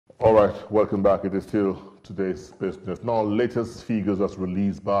All right, welcome back. It is still today's business. Now, latest figures as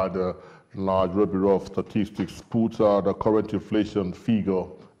released by the Nigeria Bureau of Statistics put the current inflation figure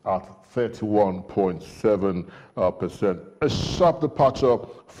at 31.7%, a sharp departure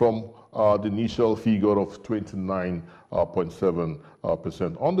from the initial figure of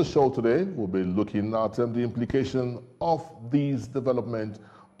 29.7%. On the show today, we'll be looking at the implication of these developments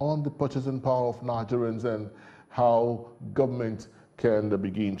on the purchasing power of Nigerians and how government can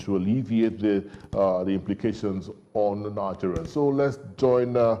begin to alleviate the implications on the Nigerians. So let's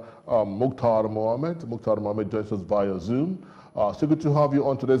join Mukhtar Mohammed. Mukhtar Mohammed joins us via Zoom. So good to have you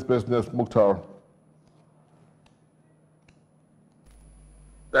on today's business, Mukhtar.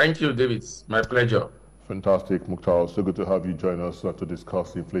 Thank you, David. My pleasure. Fantastic, Mukhtar. So good to have you join us to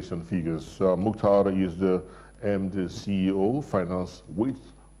discuss inflation figures. Mukhtar is the MD CEO, Finance with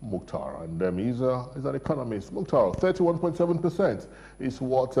Mukhtar, and he's an economist. Mukhtar, 31.7% is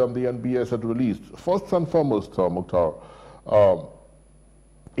what the NBS had released. First and foremost, Mukhtar,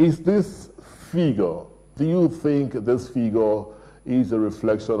 is this figure, do you think this figure is a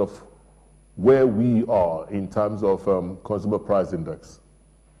reflection of where we are in terms of consumer price index?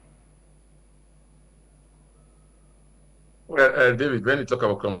 Well, David, when you talk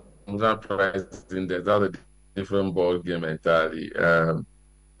about consumer price index, that's a different ball game entirely.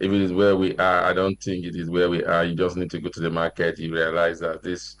 If it is where we are, I don't think it is where we are. You just need to go to the market. You realize that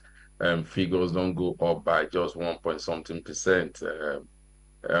these figures don't go up by just 1 point something percent. A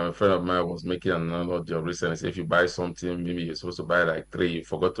friend of mine was making an analogy of recently. Say if you buy something, maybe you're supposed to buy like 3,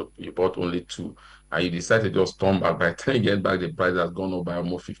 you bought only 2, and you decide to just turn back. By the time you get back, the price has gone up by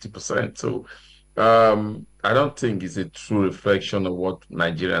almost 50%. So I don't think it's a true reflection of what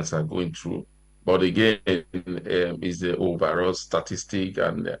Nigerians are going through. But again, is the overall statistic,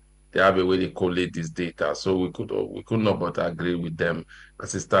 and they have a way they collate this data. So we could not but agree with them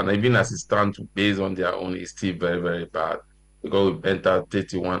as it stands. Even as it stands, based on their own, it's still very, very bad because we've entered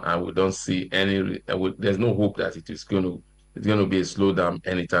 31 and we don't see any. There's no hope that it's going to be a slowdown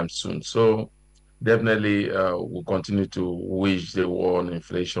anytime soon. So definitely, we'll continue to wage the war on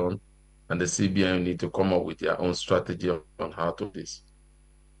inflation, and the CBN need to come up with their own strategy on how to do this.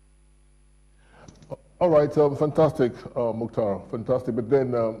 All right, fantastic, Mukhtar, fantastic. But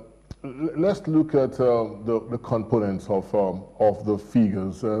then let's look at the components of the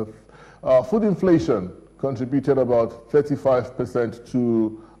figures. Food inflation contributed about 35%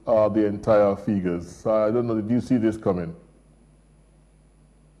 to the entire figures. I don't know, did you see this coming?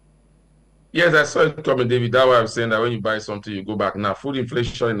 Yes, I saw it coming, David. That's why I'm saying that when you buy something, you go back. Now, food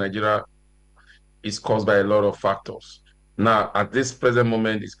inflation in Nigeria is caused by a lot of factors. Now, at this present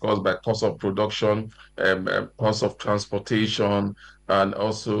moment, it's caused by cost of production, cost of transportation, and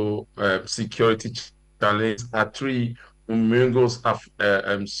also security challenges. Are 3 umingos of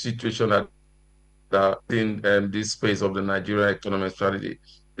situation that in this space of the Nigeria economic strategy,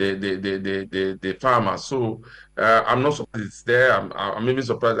 the farmers. So I'm not surprised it's there. I'm even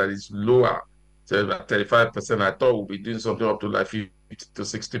surprised that it's lower. So at 35%, I thought we'll be doing something up to like 50 to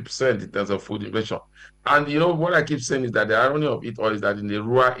 60% in terms of food inflation. And you know what I keep saying is that the irony of it all is that in the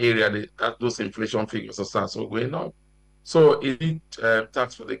rural area, those inflation figures are so going up. So it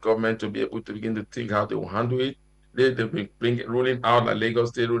tax for the government to be able to begin to think how they will handle it. They've been rolling out like Lagos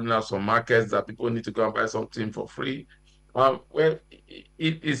State, rolling out some markets that people need to go and buy something for free. Well,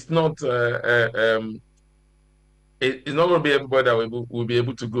 it's not it's not going to be everybody that will be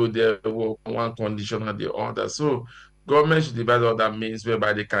able to go there with one condition or the other. So government should devise other means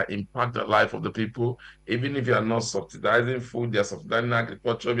whereby they can impact the life of the people, even if you are not subsidizing food, you're subsidizing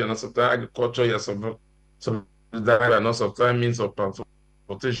agriculture. If you're not subsidizing agriculture, you're subsidizing, you're not subsidizing means of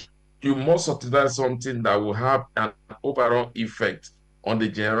transportation. You must subsidize something that will have an overall effect on the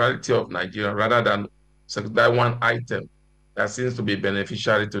generality of Nigeria rather than subsidize one item that seems to be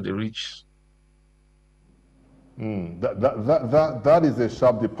beneficiary to the rich. That is a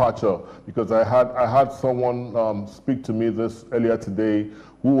sharp departure, because I had someone speak to me this earlier today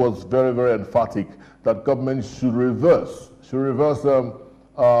who was very, very emphatic that government should reverse the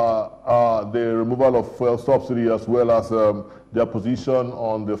removal of fuel subsidy as well as their position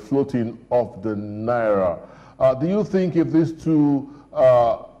on the floating of the naira. Do you think if these two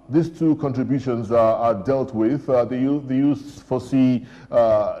contributions are dealt with, do you foresee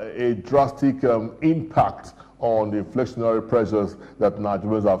a drastic impact on the inflationary pressures that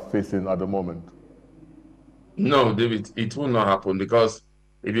Nigerians are facing at the moment? No, David, it will not happen, because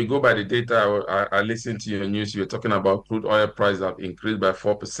if you go by the data, I listened to your news, you were talking about crude oil prices have increased by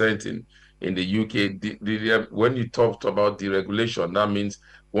 4% in the UK. When you talked about deregulation, that means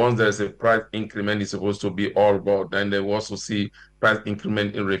once there's a price increment, it's supposed to be all about. Then they will also see price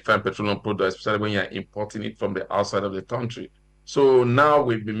increment in refined petroleum products, especially when you're importing it from the outside of the country. So now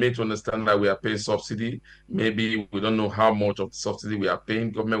we've been made to understand that we are paying subsidy. Maybe we don't know how much of the subsidy we are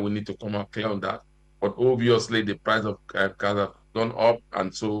paying. Government will need to come out clear on that. But obviously, the price of cars have gone up,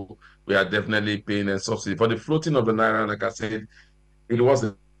 and so we are definitely paying a subsidy. For the floating of the naira, like I said, it was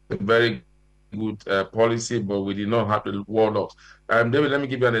a very good policy, but we did not have the warlocks. David, let me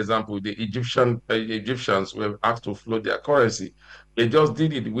give you an example. The Egyptians were asked to float their currency. They just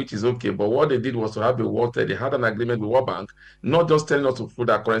did it, which is okay. But what they did was to have a water. They had an agreement with World Bank, not just telling us to float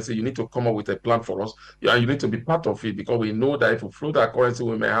our currency. You need to come up with a plan for us, and you need to be part of it because we know that if we float our currency,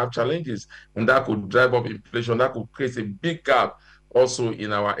 we may have challenges, and that could drive up inflation. That could create a big gap also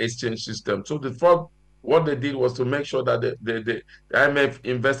in our exchange system. So the first what they did was to make sure that the IMF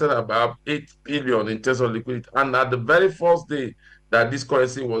invested about 8 billion in terms of liquidity. And at the very first day that this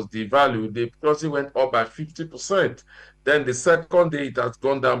currency was devalued, the currency went up by 50%. Then the second day, it has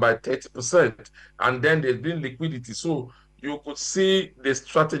gone down by 30%. And then there's been liquidity. So you could see the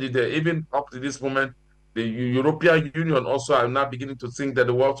strategy there. Even up to this moment, the European Union also are now beginning to think that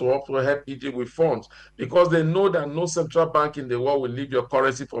the world will also help Egypt with funds because they know that no central bank in the world will leave your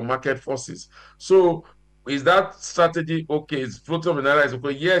currency for market forces. So is that strategy okay? Is floating of the naira is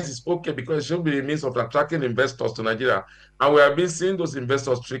okay? Yes, it's okay because it should be a means of attracting investors to Nigeria. And we have been seeing those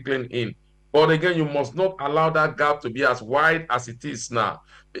investors trickling in. But again, you must not allow that gap to be as wide as it is now.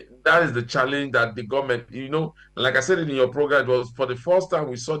 That is the challenge that the government, like I said in your program, it was for the first time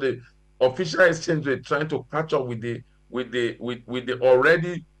we saw the official exchange rate trying to catch up with the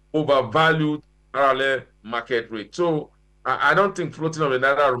already overvalued parallel market rate. So I don't think floating of the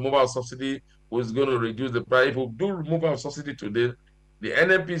naira removal of subsidy was going to reduce the price. If we do removal of subsidy today, the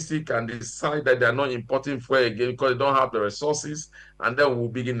NNPC can decide that they're not importing fuel again because they don't have the resources, and then we'll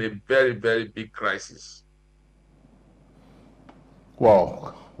begin a very, very big crisis.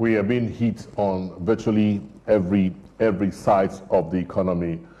 Well, we are being hit on virtually every side of the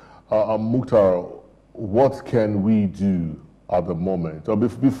economy. Mukhtar, what can we do at the moment?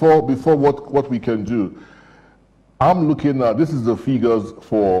 Before what we can do, I'm looking at, this is the figures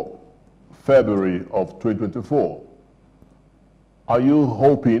for February of 2024. Are you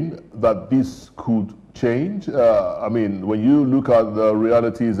hoping that this could change? I mean, when you look at the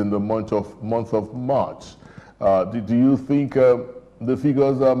realities in the month of March, do you think the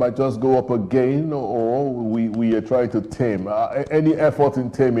figures might just go up again, or we are trying to tame? Any effort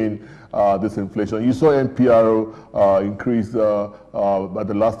in taming this inflation? You saw NPR increase at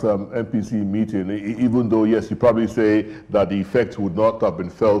the last MPC meeting, even though, yes, you probably say that the effect would not have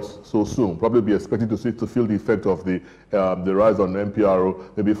been felt so soon. Probably be expecting to feel the effect of the rise on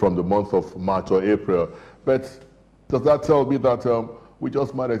NPR maybe from the month of March or April. But does that tell me that we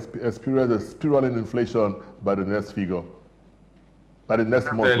just might experience a spiraling inflation by the next figure? By the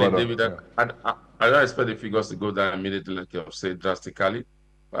next month, rather. David, I don't expect the figures to go down immediately, like you've said, drastically.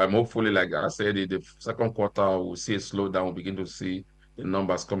 Hopefully, like I said, in the second quarter, we'll see a slowdown. We'll begin to see the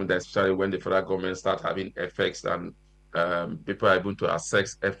numbers coming down, especially when the federal government start having effects and people are able to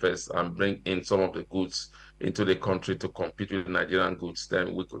access effects and bring in some of the goods into the country to compete with Nigerian goods.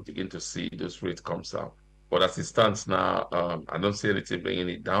 Then we could begin to see those rates come down. But as it stands now, I don't see anything bringing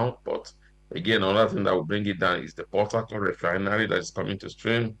it down. But again, another thing that will bring it down is the Port Harcourt refinery that is coming to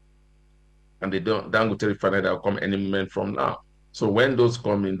stream, and the Dangote refinery that will come any moment from now. So when those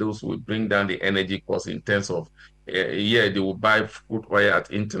come in, those will bring down the energy cost in terms of, yeah, they will buy crude oil at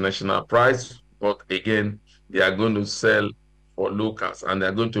international price, but again, they are going to sell for locals, and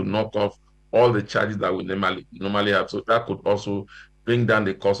they're going to knock off all the charges that we normally have. So that could also bring down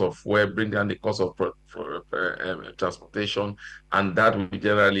the cost of fuel, bring down the cost of transportation, and that will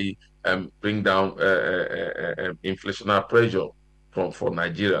generally bring down inflationary pressure for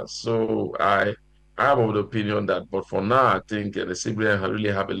Nigeria. So I have the opinion that, but for now, I think the CBN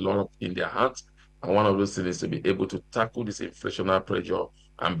really have a lot in their hands. And one of those things is to be able to tackle this inflationary pressure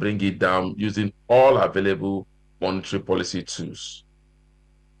and bring it down using all available monetary policy tools.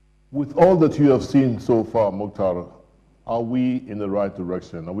 With all that you have seen so far, Mukhtar, are we in the right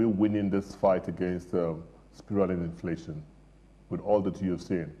direction? Are we winning this fight against spiraling inflation with all that you have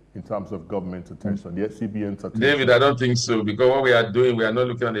seen in terms of government attention, the CBN's attention? David, I don't think so, because what we are doing, we are not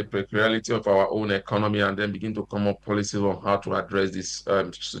looking at the peculiarity of our own economy and then begin to come up policies on how to address this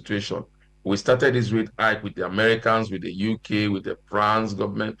situation. We started this rate hike with the Americans, with the UK, with the France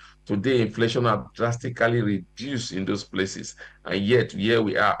government. Today, inflation has drastically reduced in those places. And yet, here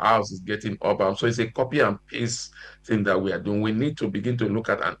we are, ours is getting up. So it's a copy and paste thing that we are doing. We need to begin to look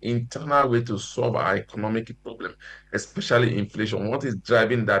at an internal way to solve our economic problem, especially inflation. What is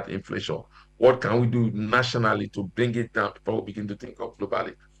driving that inflation? What can we do nationally to bring it down before we begin to think of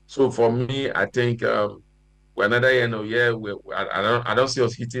globally? So for me, I think we're another year, no, yeah, I don't see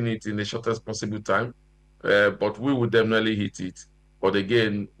us hitting it in the shortest possible time, but we will definitely hit it. But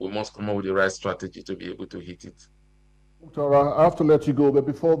again, we must come up with the right strategy to be able to hit it. Dr. I have to let you go, but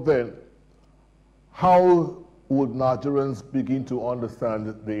before then, how would Nigerians begin to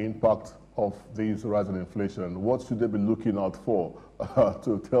understand the impact of this rising inflation? What should they be looking out for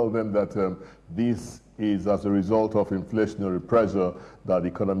to tell them that this is as a result of inflationary pressure that the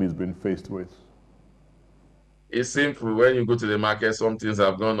economy has been faced with? It's simple. When you go to the market, some things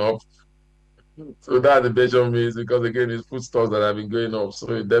have gone up. So that's the major means because again, it's foodstuffs that have been going up.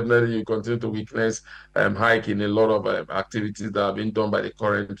 So definitely you continue to witness hike in a lot of activities that have been done by the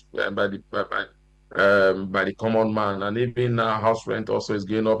current by the common man, and even house rent also is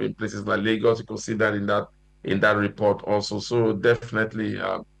going up in places like Lagos. You can see that in that report also. So definitely,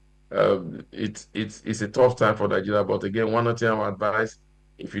 it's a tough time for Nigeria. But again, one thing I would advise: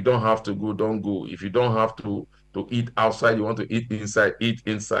 if you don't have to go, don't go. If you don't have to eat outside, you want to eat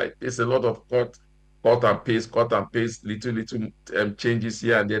inside. There's a lot of cut and paste, little changes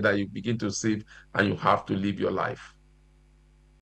here and there that you begin to save, and you have to live your life.